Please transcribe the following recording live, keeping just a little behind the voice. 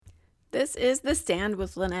This is the Stand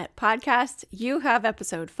with Lynette podcast. You have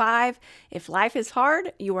episode 5. If life is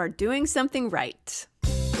hard, you are doing something right.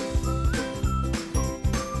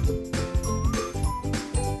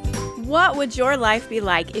 What would your life be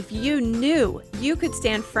like if you knew you could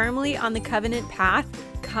stand firmly on the covenant path,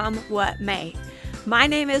 come what may? My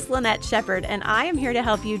name is Lynette Shepard, and I am here to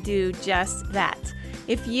help you do just that.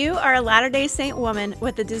 If you are a Latter-day Saint woman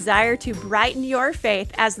with a desire to brighten your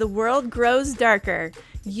faith as the world grows darker,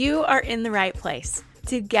 you are in the right place.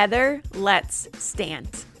 Together, let's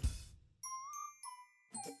stand.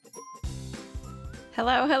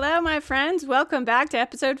 Hello, my friends. Welcome back to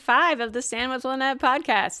episode 5 of the Stand with Lynette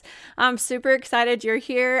podcast. I'm super excited you're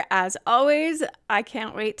here. As always, I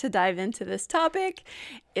can't wait to dive into this topic.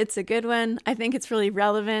 It's a good one. I think it's really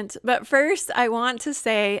relevant. But first, I want to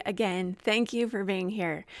say again, thank you for being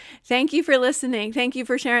here. Thank you for listening. Thank you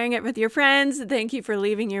for sharing it with your friends. Thank you for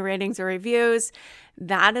leaving your ratings or reviews.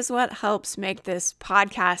 That is what helps make this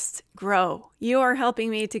podcast grow. You are helping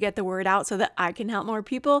me to get the word out so that I can help more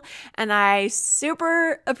people, and I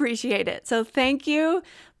super appreciate it. So thank you.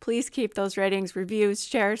 Please keep those ratings, reviews,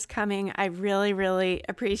 shares coming. I really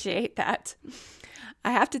appreciate that.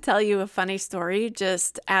 I have to tell you a funny story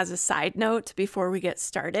just as a side note before we get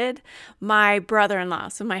started. My brother-in-law,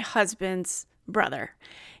 so my husband's brother,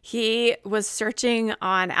 he was searching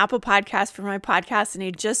on Apple Podcasts for my podcast, and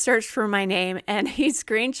he just searched for my name, and he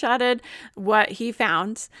screenshotted what he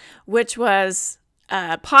found, which was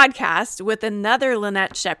a podcast with another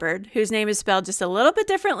Lynette Shepard, whose name is spelled just a little bit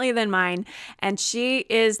differently than mine, and she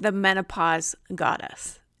is the menopause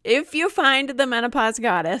goddess. If you find the menopause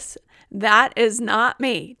goddess, that is not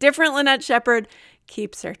me. Different Lynette Shepard.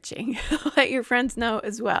 Keep searching. Let your friends know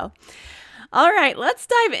as well. All right, let's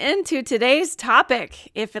dive into today's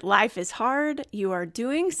topic. If life is hard, you are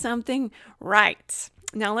doing something right.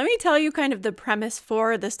 Now, let me tell you kind of the premise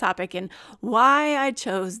for this topic and why I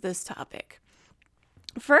chose this topic.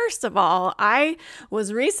 First of all, I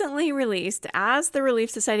was recently released as the Relief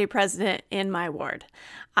Society president in my ward.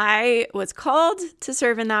 I was called to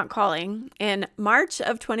serve in that calling in March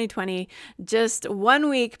of 2020, just 1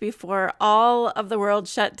 week before all of the world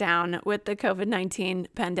shut down with the COVID-19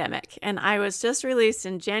 pandemic. And I was just released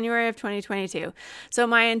in January of 2022. So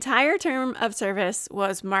my entire term of service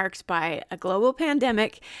was marked by a global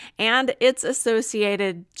pandemic and its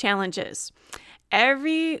associated challenges.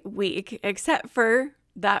 Every week, except for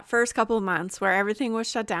that first couple of months where everything was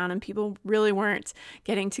shut down and people really weren't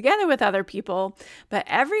getting together with other people. But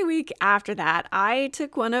every week after that, I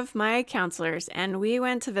took one of my counselors and we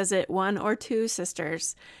went to visit 1 or 2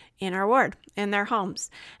 sisters in our ward, in their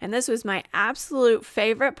homes. And this was my absolute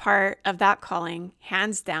favorite part of that calling,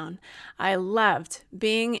 hands down. I loved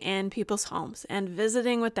being in people's homes and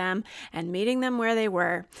visiting with them and meeting them where they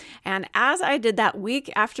were. And as I did that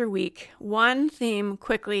week after week, one theme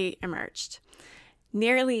quickly emerged.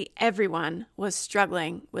 Nearly everyone was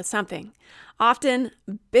struggling with something, often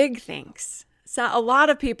big things. So a lot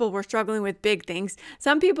of people were struggling with big things.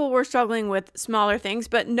 Some people were struggling with smaller things,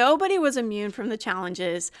 but nobody was immune from the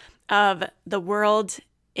challenges of the world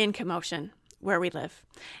in commotion where we live.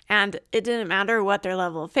 And it didn't matter what their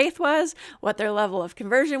level of faith was, what their level of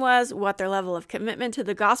conversion was, what their level of commitment to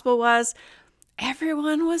the gospel was.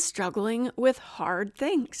 Everyone was struggling with hard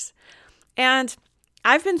things. And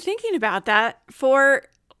I've been thinking about that for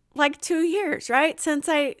like 2 years, right? Since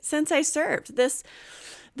I served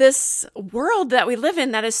this world that we live in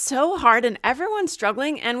that is so hard and everyone's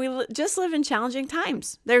struggling and we just live in challenging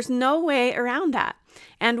times. There's no way around that.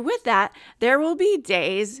 And with that, there will be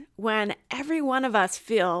days when every one of us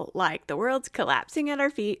feel like the world's collapsing at our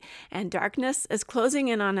feet and darkness is closing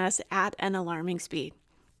in on us at an alarming speed.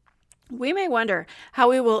 We may wonder how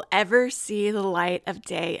we will ever see the light of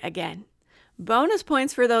day again. Bonus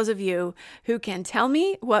points for those of you who can tell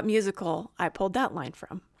me what musical I pulled that line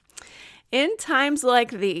from. In times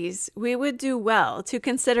like these, we would do well to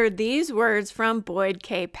consider these words from Boyd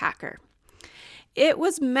K. Packer. It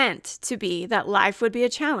was meant to be that life would be a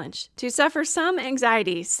challenge, to suffer some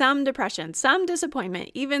anxiety, some depression, some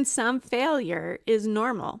disappointment, even some failure is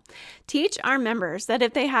normal. Teach our members that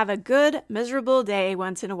if they have a good, miserable day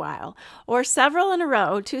once in a while, or several in a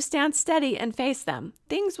row, to stand steady and face them.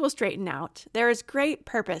 Things will straighten out. There is great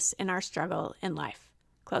purpose in our struggle in life.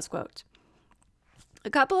 Close quote. A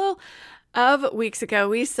couple of weeks ago,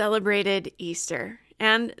 we celebrated Easter.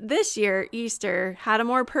 And this year, Easter had a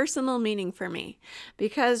more personal meaning for me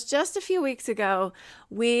because just a few weeks ago,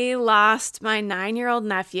 we lost my 9-year-old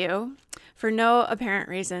nephew For no apparent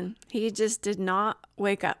reason, he just did not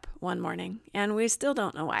wake up one morning, and we still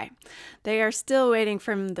don't know why. They are still waiting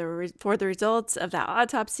for the results of that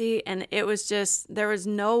autopsy, and there was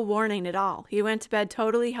no warning at all. He went to bed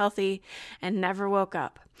totally healthy and never woke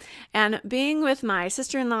up. And being with my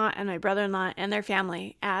sister-in-law and my brother-in-law and their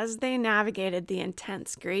family as they navigated the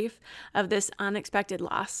intense grief of this unexpected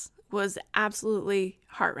loss was absolutely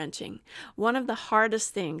heart-wrenching. One of the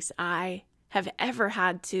hardest things I have ever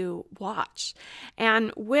had to watch.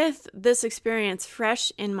 And with this experience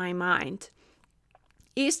fresh in my mind,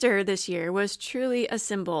 Easter this year was truly a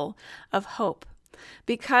symbol of hope.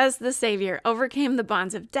 Because the Savior overcame the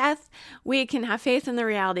bonds of death, we can have faith in the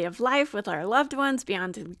reality of life with our loved ones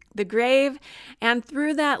beyond the grave. And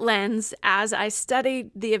through that lens, as I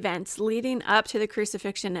studied the events leading up to the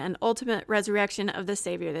crucifixion and ultimate resurrection of the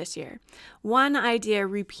Savior this year, one idea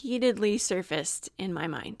repeatedly surfaced in my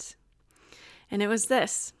mind. And it was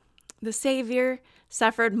this: the Savior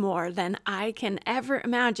suffered more than I can ever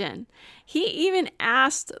imagine. He even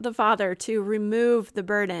asked the Father to remove the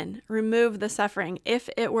burden, remove the suffering, if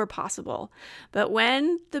it were possible. But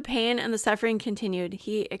when the pain and the suffering continued,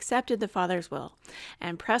 he accepted the Father's will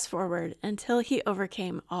and pressed forward until he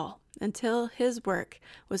overcame all, until his work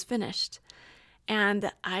was finished. And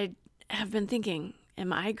I have been thinking,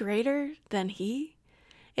 am I greater than he?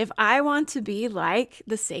 If I want to be like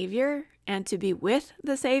the Savior and to be with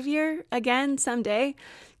the Savior again someday,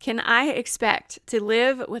 can I expect to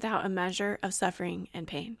live without a measure of suffering and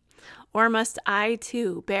pain? Or must I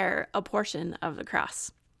too bear a portion of the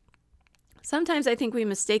cross? Sometimes I think we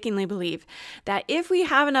mistakenly believe that if we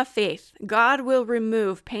have enough faith, God will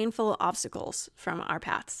remove painful obstacles from our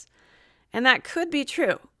paths. And that could be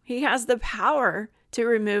true. He has the power to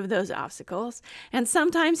remove those obstacles. And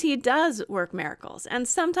sometimes he does work miracles. And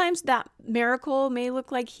sometimes that miracle may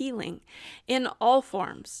look like healing in all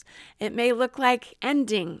forms. It may look like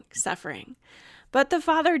ending suffering. But the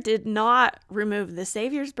Father did not remove the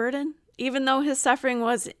Savior's burden, even though his suffering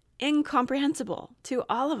was incomprehensible to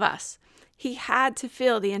all of us. He had to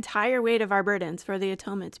feel the entire weight of our burdens for the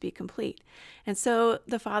atonement to be complete. And so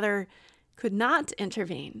the Father could not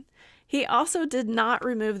intervene. He also did not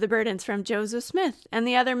remove the burdens from Joseph Smith and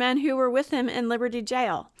the other men who were with him in Liberty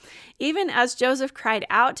Jail. Even as Joseph cried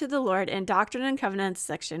out to the Lord in Doctrine and Covenants,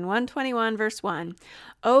 section 121, verse 1,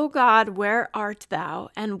 "O God, where art thou?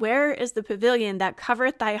 And where is the pavilion that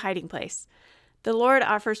covereth thy hiding place?" The Lord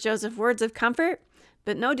offers Joseph words of comfort,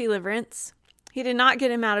 but no deliverance. He did not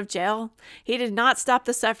get him out of jail. He did not stop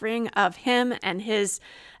the suffering of him and his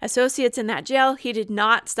associates in that jail. He did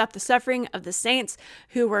not stop the suffering of the saints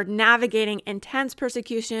who were navigating intense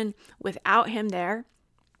persecution without him there.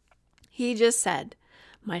 He just said,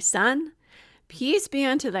 "My son, peace be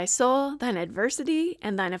unto thy soul. Thine adversity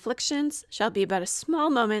and thine afflictions shall be but a small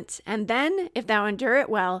moment. And then, if thou endure it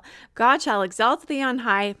well, God shall exalt thee on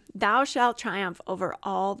high. Thou shalt triumph over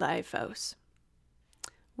all thy foes."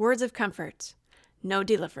 Words of comfort. No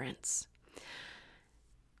deliverance.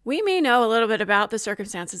 We may know a little bit about the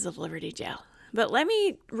circumstances of Liberty Jail, but let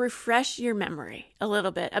me refresh your memory a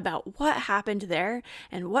little bit about what happened there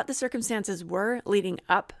and what the circumstances were leading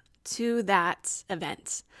up to that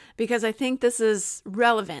event, because I think this is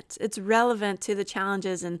relevant. It's relevant to the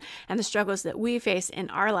challenges and the struggles that we face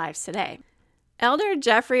in our lives today. Elder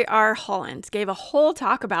Jeffrey R. Holland gave a whole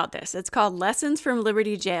talk about this. It's called Lessons from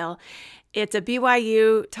Liberty Jail. It's a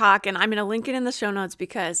BYU talk, and I'm going to link it in the show notes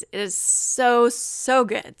because it is so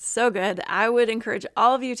good, so good. I would encourage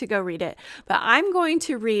all of you to go read it. But I'm going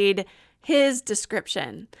to read his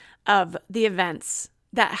description of the events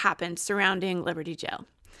that happened surrounding Liberty Jail.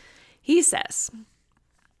 He says,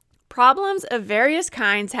 "Problems of various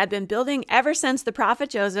kinds had been building ever since the prophet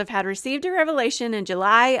Joseph had received a revelation in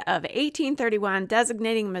July of 1831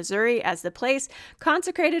 designating Missouri as the place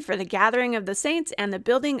consecrated for the gathering of the saints and the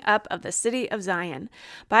building up of the city of Zion.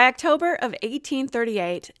 By October of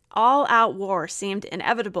 1838, all-out war seemed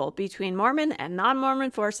inevitable between Mormon and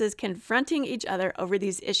non-Mormon forces confronting each other over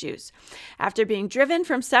these issues. After being driven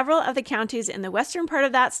from several of the counties in the western part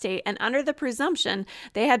of that state and under the presumption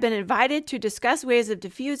they had been invited to discuss ways of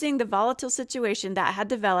diffusing the volatile situation that had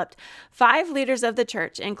developed, 5 leaders of the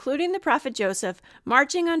church, including the prophet Joseph,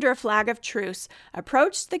 marching under a flag of truce,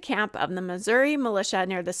 approached the camp of the Missouri militia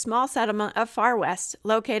near the small settlement of Far West,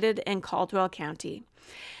 located in Caldwell County.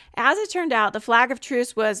 As it turned out, the flag of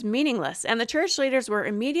truce was meaningless, and the church leaders were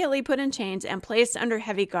immediately put in chains and placed under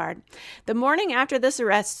heavy guard. The morning after this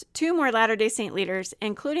arrest, 2 more Latter-day Saint leaders,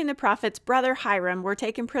 including the prophet's brother Hiram, were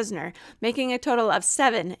taken prisoner, making a total of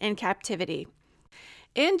 7 in captivity.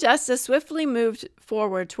 Injustice swiftly moved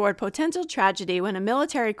forward toward potential tragedy when a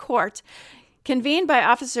military court convened by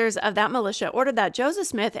officers of that militia, ordered that Joseph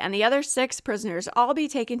Smith and the other 6 prisoners all be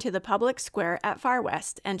taken to the public square at Far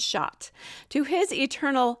West and shot. To his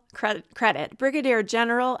eternal credit, Brigadier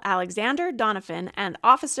General Alexander Doniphan, an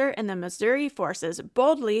officer in the Missouri forces,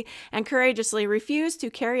 boldly and courageously refused to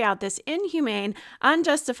carry out this inhumane,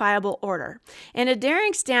 unjustifiable order. In a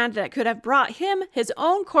daring stand that could have brought him his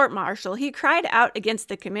own court-martial, he cried out against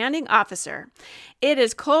the commanding officer, "It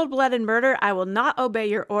is cold-blooded murder. I will not obey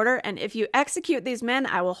your order, and if you execute these men,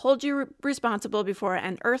 I will hold you responsible before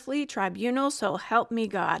an earthly tribunal, so help me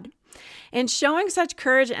God." In showing such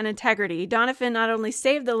courage and integrity, Doniphan not only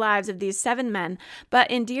saved the lives of these 7 men, but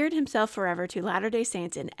endeared himself forever to Latter-day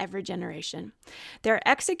Saints in every generation. Their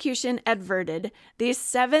execution averted, these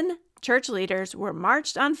 7 church leaders were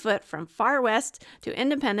marched on foot from Far West to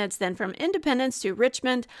Independence, then from Independence to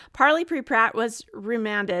Richmond. Parley P. Pratt was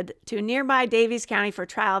remanded to nearby Daviess County for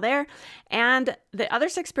trial there, and the other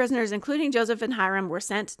 6 prisoners, including Joseph and Hiram, were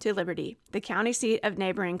sent to Liberty, the county seat of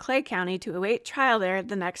neighboring Clay County, to await trial there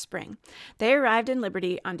the next spring. They arrived in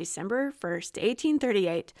Liberty on December 1st,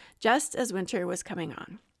 1838, just as winter was coming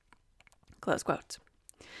on. Close quote.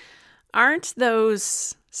 Aren't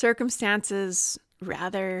those circumstances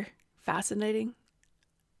rather fascinating?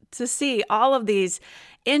 To see all of these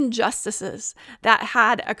injustices that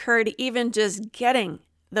had occurred, even just getting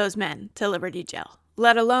those men to Liberty Jail,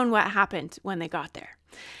 let alone what happened when they got there.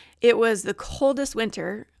 It was the coldest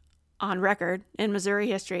winter on record in Missouri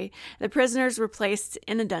history. The prisoners were placed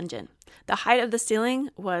in a dungeon. The height of the ceiling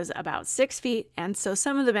was about 6 feet, and so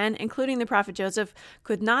some of the men, including the prophet Joseph,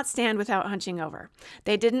 could not stand without hunching over.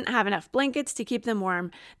 They didn't have enough blankets to keep them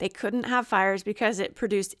warm. They couldn't have fires because it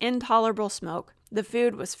produced intolerable smoke. The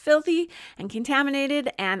food was filthy and contaminated,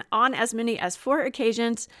 and on as many as 4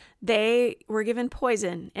 occasions, they were given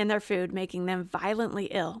poison in their food, making them violently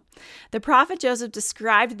ill. The prophet Joseph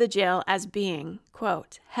described the jail as being,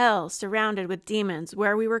 quote, "hell surrounded with demons,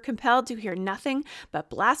 where we were compelled to hear nothing but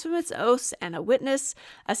blasphemous oaths and a witness,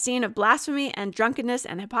 a scene of blasphemy and drunkenness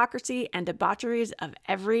and hypocrisy and debaucheries of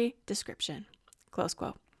every description," close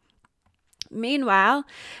quote. Meanwhile,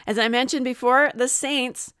 as I mentioned before, the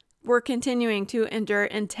saints were continuing to endure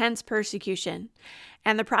intense persecution,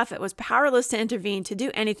 and the prophet was powerless to intervene to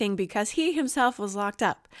do anything because he himself was locked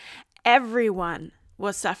up. Everyone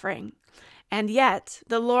was suffering, and yet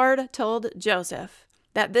the Lord told Joseph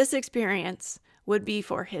that this experience would be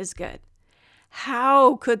for his good.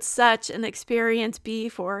 How could such an experience be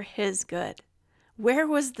for his good? Where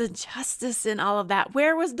was the justice in all of that?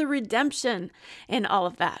 Where was the redemption in all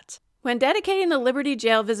of that? When dedicating the Liberty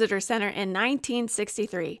Jail Visitor Center in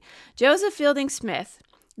 1963, Joseph Fielding Smith,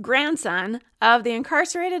 grandson of the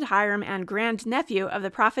incarcerated Hiram and grandnephew of the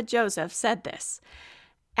prophet Joseph, said this: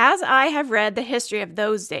 "As I have read the history of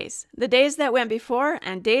those days, the days that went before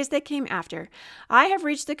and days that came after, I have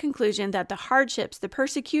reached the conclusion that the hardships, the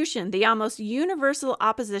persecution, the almost universal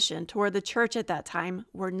opposition toward the church at that time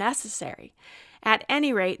were necessary. At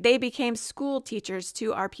any rate, they became school teachers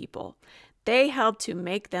to our people. They helped to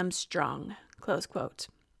make them strong," close quote.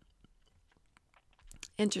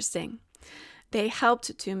 Interesting. They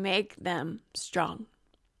helped to make them strong.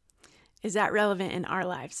 Is that relevant in our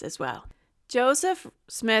lives as well? Joseph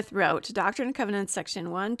Smith wrote Doctrine and Covenants section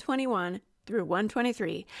 121 through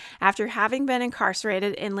 123 after having been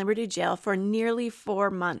incarcerated in Liberty Jail for nearly 4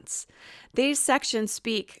 months. These sections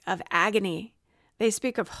speak of agony, they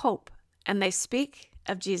speak of hope, and they speak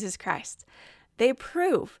of Jesus Christ. They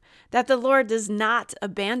prove that the Lord does not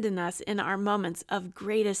abandon us in our moments of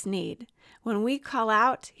greatest need. When we call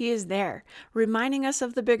out, He is there, reminding us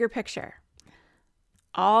of the bigger picture.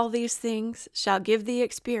 "All these things shall give thee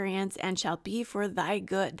experience and shall be for thy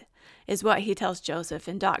good," is what He tells Joseph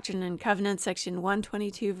in Doctrine and Covenants section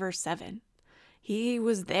 122, verse 7. He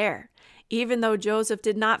was there, even though Joseph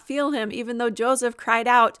did not feel Him, even though Joseph cried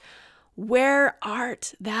out, "Where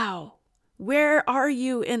art thou? Where are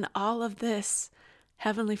you in all of this?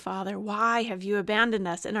 Heavenly Father, why have you abandoned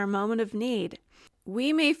us in our moment of need?"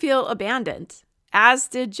 We may feel abandoned, as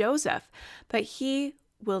did Joseph, but He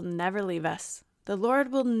will never leave us. The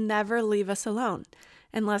Lord will never leave us alone,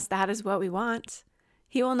 unless that is what we want.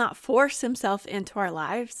 He will not force Himself into our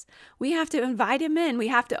lives. We have to invite Him in. We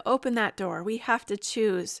have to open that door. We have to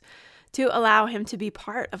choose to allow Him to be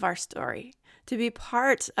part of our story, to be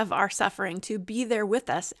part of our suffering, to be there with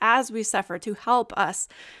us as we suffer, to help us,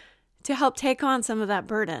 to help take on some of that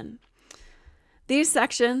burden. These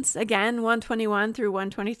sections, again, 121 through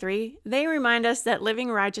 123, they remind us that living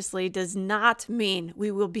righteously does not mean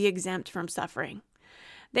we will be exempt from suffering.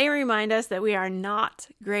 They remind us that we are not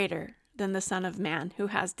greater than the Son of Man who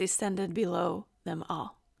has descended below them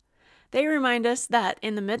all. They remind us that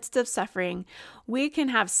in the midst of suffering, we can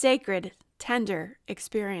have sacred, tender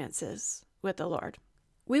experiences with the Lord.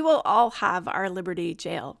 We will all have our Liberty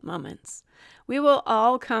Jail moments. We will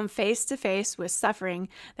all come face to face with suffering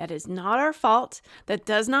that is not our fault, that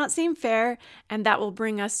does not seem fair, and that will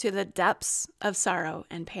bring us to the depths of sorrow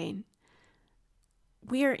and pain.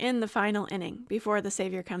 We are in the final inning before the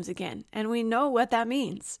Savior comes again, and we know what that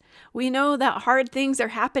means. We know that hard things are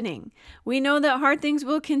happening. We know that hard things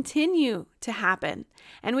will continue to happen,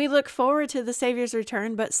 and we look forward to the Savior's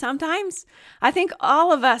return, but sometimes, I think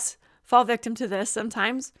all of us fall victim to this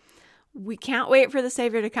sometimes. We can't wait for the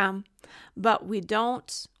Savior to come, but we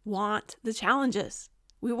don't want the challenges.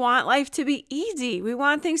 We want life to be easy. We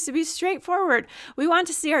want things to be straightforward. We want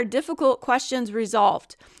to see our difficult questions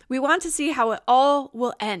resolved. We want to see how it all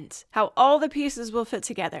will end, how all the pieces will fit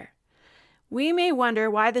together. We may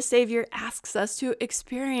wonder why the Savior asks us to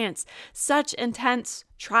experience such intense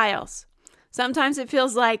trials. Sometimes it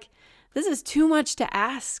feels like this is too much to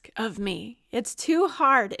ask of me. It's too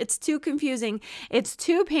hard. It's too confusing. It's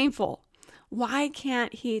too painful. Why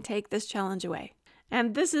can't He take this challenge away?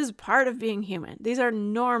 And this is part of being human. These are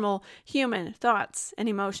normal human thoughts and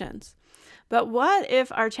emotions. But what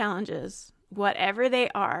if our challenges, whatever they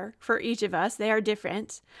are for each of us, they are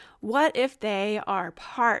different. What if they are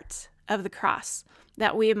part of the cross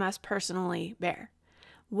that we must personally bear?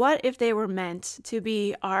 What if they were meant to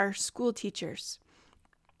be our school teachers?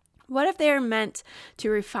 What if they are meant to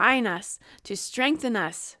refine us, to strengthen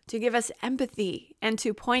us, to give us empathy, and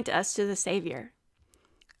to point us to the Savior?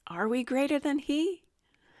 Are we greater than He?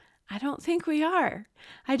 I don't think we are.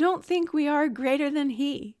 I don't think we are greater than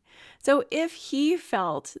He. So if He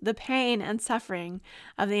felt the pain and suffering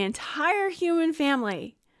of the entire human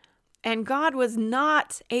family, and God was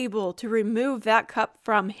not able to remove that cup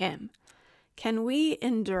from Him, can we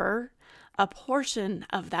endure a portion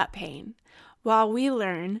of that pain while we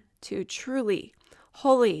learn to truly,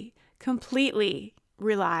 wholly, completely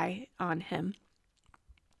rely on Him?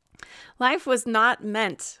 Life was not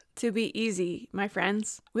meant to be easy, my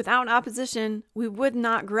friends. Without opposition, we would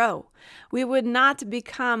not grow. We would not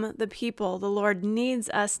become the people the Lord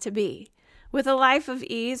needs us to be. With a life of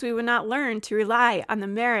ease, we would not learn to rely on the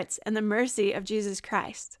merits and the mercy of Jesus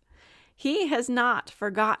Christ. He has not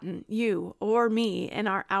forgotten you or me in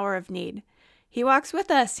our hour of need. He walks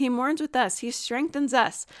with us. He mourns with us. He strengthens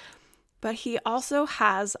us. But He also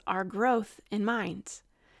has our growth in mind.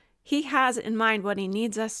 He has in mind what He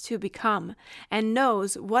needs us to become and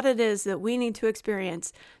knows what it is that we need to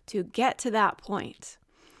experience to get to that point.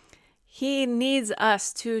 He needs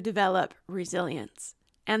us to develop resilience.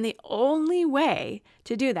 And the only way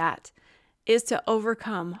to do that is to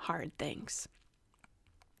overcome hard things.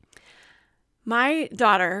 My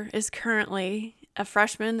daughter is currently a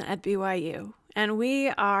freshman at BYU, and we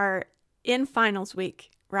are in finals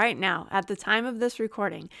week right now. At the time of this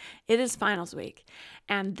recording, it is finals week.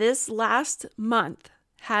 And this last month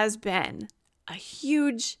has been a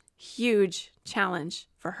huge, huge challenge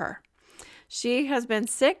for her. She has been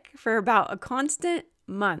sick for about a constant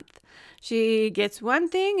month. She gets one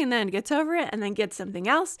thing and then gets over it and then gets something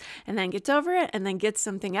else and then gets over it and then gets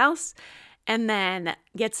something else and then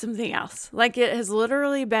gets something else. Like it has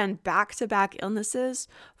literally been back-to-back illnesses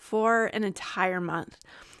for an entire month.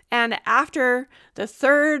 And after the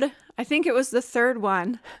third, I think it was the third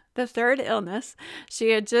one, the third illness, she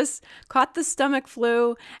had just caught the stomach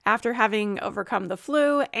flu after having overcome the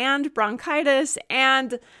flu and bronchitis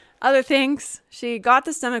and other things. She got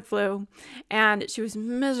the stomach flu and she was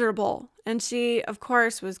miserable. And she, of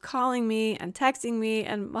course, was calling me and texting me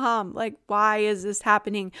and, Mom, like, why is this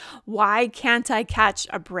happening? Why can't I catch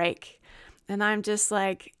a break? And I'm just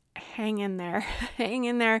like, hang in there, hang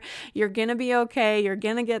in there. You're going to be okay. You're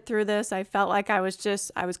going to get through this. I felt like I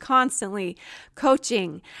was constantly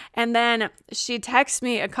coaching. And then she texted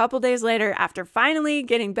me a couple days later after finally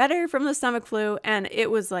getting better from the stomach flu. And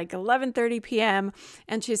it was like 11:30 p.m.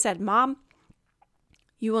 And she said, Mom,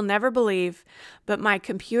 you will never believe, but my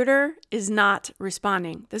computer is not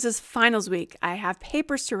responding. This is finals week. I have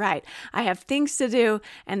papers to write. I have things to do,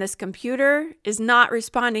 and this computer is not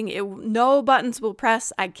responding. No buttons will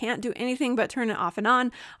press. I can't do anything but turn it off and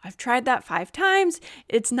on. I've tried that 5 times.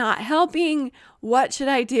 It's not helping. What should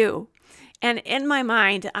I do? And in my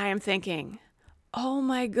mind, I am thinking, oh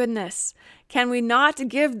my goodness, can we not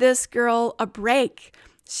give this girl a break?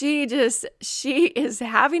 She is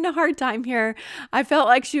having a hard time here. I felt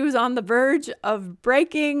like she was on the verge of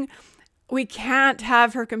breaking. We can't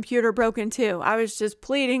have her computer broken too. I was just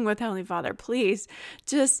pleading with Heavenly Father, please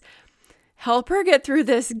just help her get through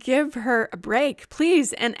this. Give her a break,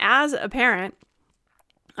 please. And as a parent,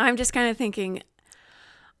 I'm just kind of thinking,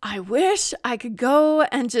 I wish I could go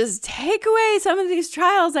and just take away some of these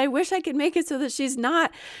trials. I wish I could make it so that she's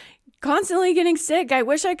not constantly getting sick. I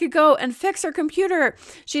wish I could go and fix her computer.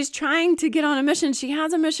 She's trying to get on a mission. She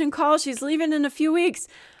has a mission call. She's leaving in a few weeks.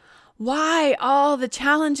 Why all the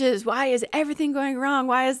challenges? Why is everything going wrong?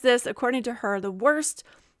 Why is this, according to her, the worst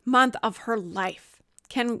month of her life?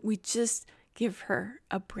 Can we just give her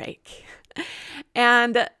a break?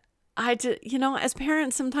 And as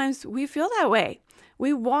parents, sometimes we feel that way.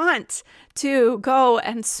 We want to go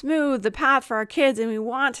and smooth the path for our kids, and we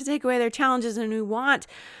want to take away their challenges, and we want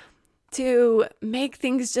to make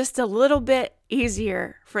things just a little bit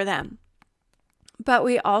easier for them. But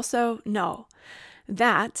we also know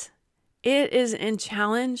that it is in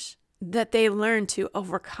challenge that they learn to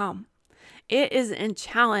overcome. It is in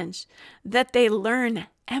challenge that they learn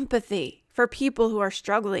empathy for people who are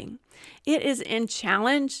struggling. It is in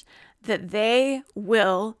challenge that they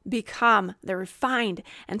will become the refined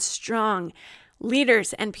and strong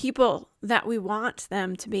leaders and people that we want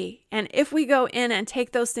them to be. And if we go in and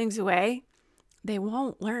take those things away, they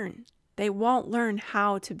won't learn. They won't learn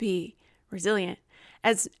how to be resilient.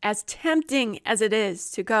 As tempting as it is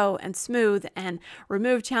to go and smooth and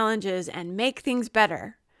remove challenges and make things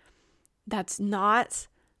better, that's not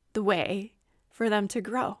the way for them to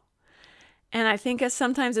grow. And I think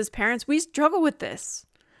sometimes as parents, we struggle with this.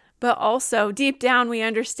 But also deep down, we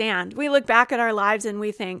understand. We look back at our lives and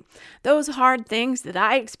we think, those hard things that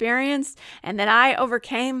I experienced and that I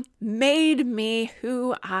overcame made me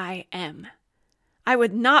who I am. I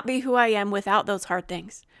would not be who I am without those hard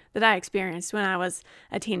things that I experienced when I was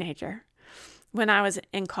a teenager, when I was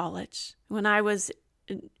in college, when I was,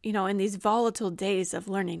 in these volatile days of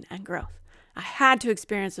learning and growth. I had to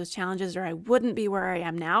experience those challenges or I wouldn't be where I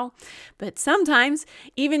am now. But sometimes,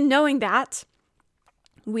 even knowing that,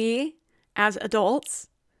 we, as adults,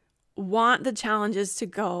 want the challenges to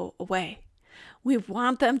go away. We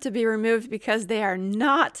want them to be removed because they are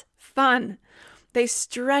not fun. They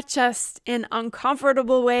stretch us in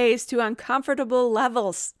uncomfortable ways to uncomfortable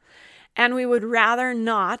levels, and we would rather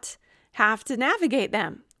not have to navigate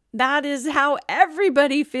them. That is how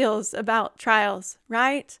everybody feels about trials,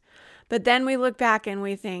 right? But then we look back and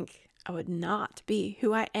we think, I would not be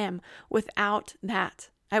who I am without that.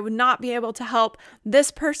 I would not be able to help this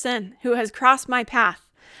person who has crossed my path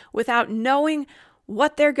without knowing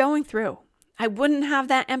what they're going through. I wouldn't have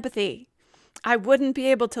that empathy. I wouldn't be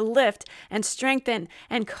able to lift and strengthen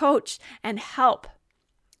and coach and help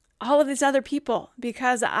all of these other people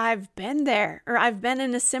because I've been there or I've been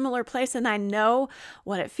in a similar place and I know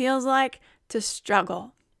what it feels like to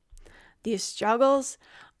struggle. These struggles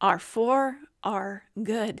are for our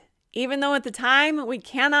good, even though at the time we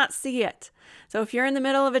cannot see it. So if you're in the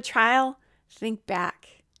middle of a trial, think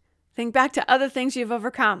back. Think back to other things you've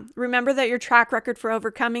overcome. Remember that your track record for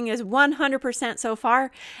overcoming is 100% so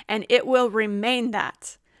far, and it will remain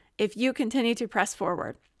that if you continue to press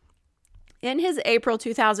forward. In his April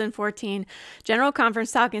 2014 General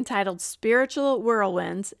Conference talk entitled Spiritual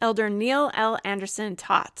Whirlwinds, Elder Neil L. Anderson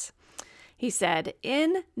taught, he said,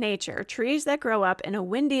 in nature, trees that grow up in a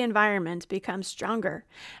windy environment become stronger.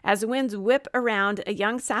 As winds whip around a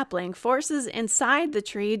young sapling, forces inside the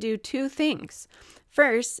tree do two things.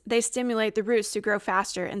 First, they stimulate the roots to grow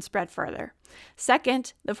faster and spread further.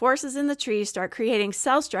 Second, the forces in the tree start creating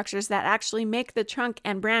cell structures that actually make the trunk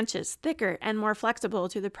and branches thicker and more flexible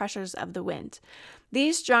to the pressures of the wind.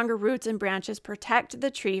 These stronger roots and branches protect the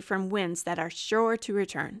tree from winds that are sure to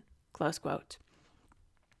return. Close quote.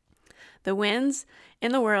 The winds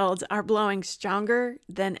in the world are blowing stronger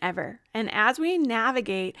than ever. And as we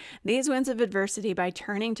navigate these winds of adversity by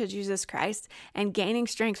turning to Jesus Christ and gaining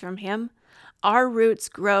strength from Him, our roots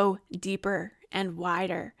grow deeper and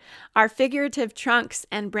wider. Our figurative trunks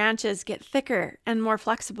and branches get thicker and more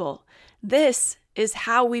flexible. This is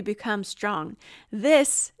how we become strong.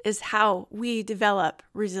 This is how we develop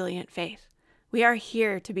resilient faith. We are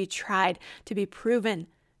here to be tried, to be proven,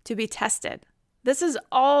 to be tested. This is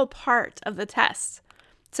all part of the test.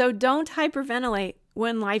 So don't hyperventilate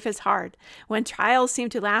when life is hard, when trials seem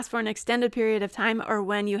to last for an extended period of time, or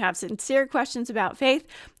when you have sincere questions about faith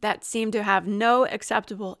that seem to have no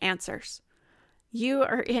acceptable answers. You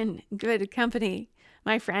are in good company,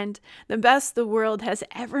 my friend. The best the world has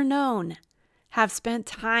ever known have spent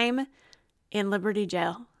time in Liberty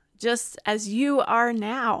Jail, just as you are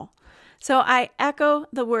now. So I echo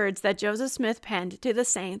the words that Joseph Smith penned to the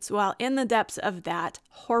saints while in the depths of that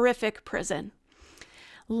horrific prison.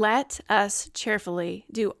 Let us cheerfully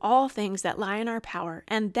do all things that lie in our power,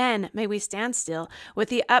 and then may we stand still with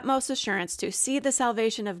the utmost assurance to see the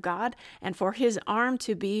salvation of God and for His arm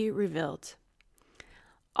to be revealed.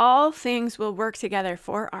 All things will work together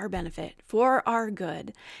for our benefit, for our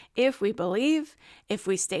good, if we believe, if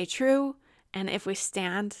we stay true, and if we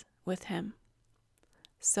stand with Him.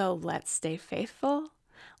 So let's stay faithful,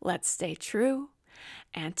 let's stay true,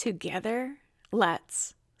 and together,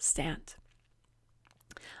 let's stand.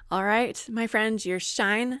 All right, my friends, your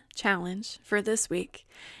Shine Challenge for this week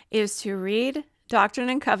is to read Doctrine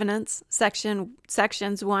and Covenants,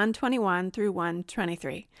 sections 121 through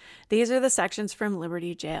 123. These are the sections from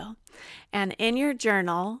Liberty Jail. And in your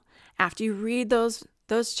journal, after you read those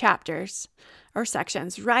chapters or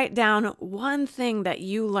sections, write down one thing that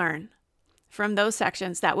you learn from those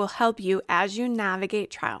sections that will help you as you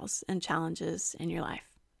navigate trials and challenges in your life.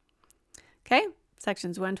 Okay,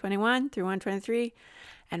 sections 121 through 123,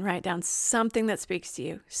 and write down something that speaks to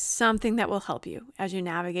you, something that will help you as you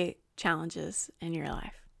navigate challenges in your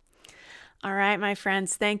life. All right, my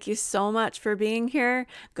friends, thank you so much for being here.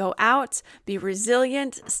 Go out, be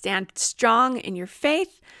resilient, stand strong in your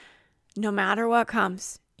faith, no matter what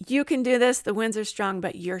comes. You can do this. The winds are strong,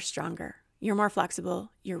 but you're stronger. You're more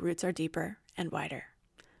flexible. Your roots are deeper and wider.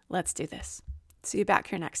 Let's do this. See you back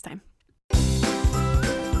here next time.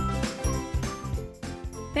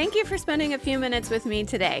 Thank you for spending a few minutes with me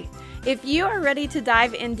today. If you are ready to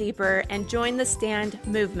dive in deeper and join the Stand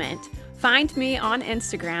movement, find me on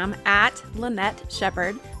Instagram at Lynette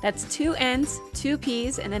Shepherd. That's 2 N's, 2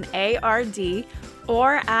 P's, and an ARD,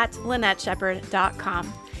 or at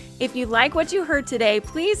LynetteShepherd.com. If you like what you heard today,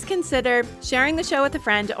 please consider sharing the show with a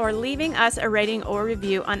friend or leaving us a rating or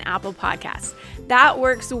review on Apple Podcasts. That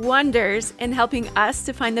works wonders in helping us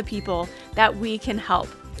to find the people that we can help.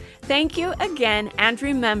 Thank you again, and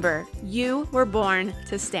remember, you were born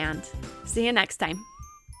to stand. See you next time.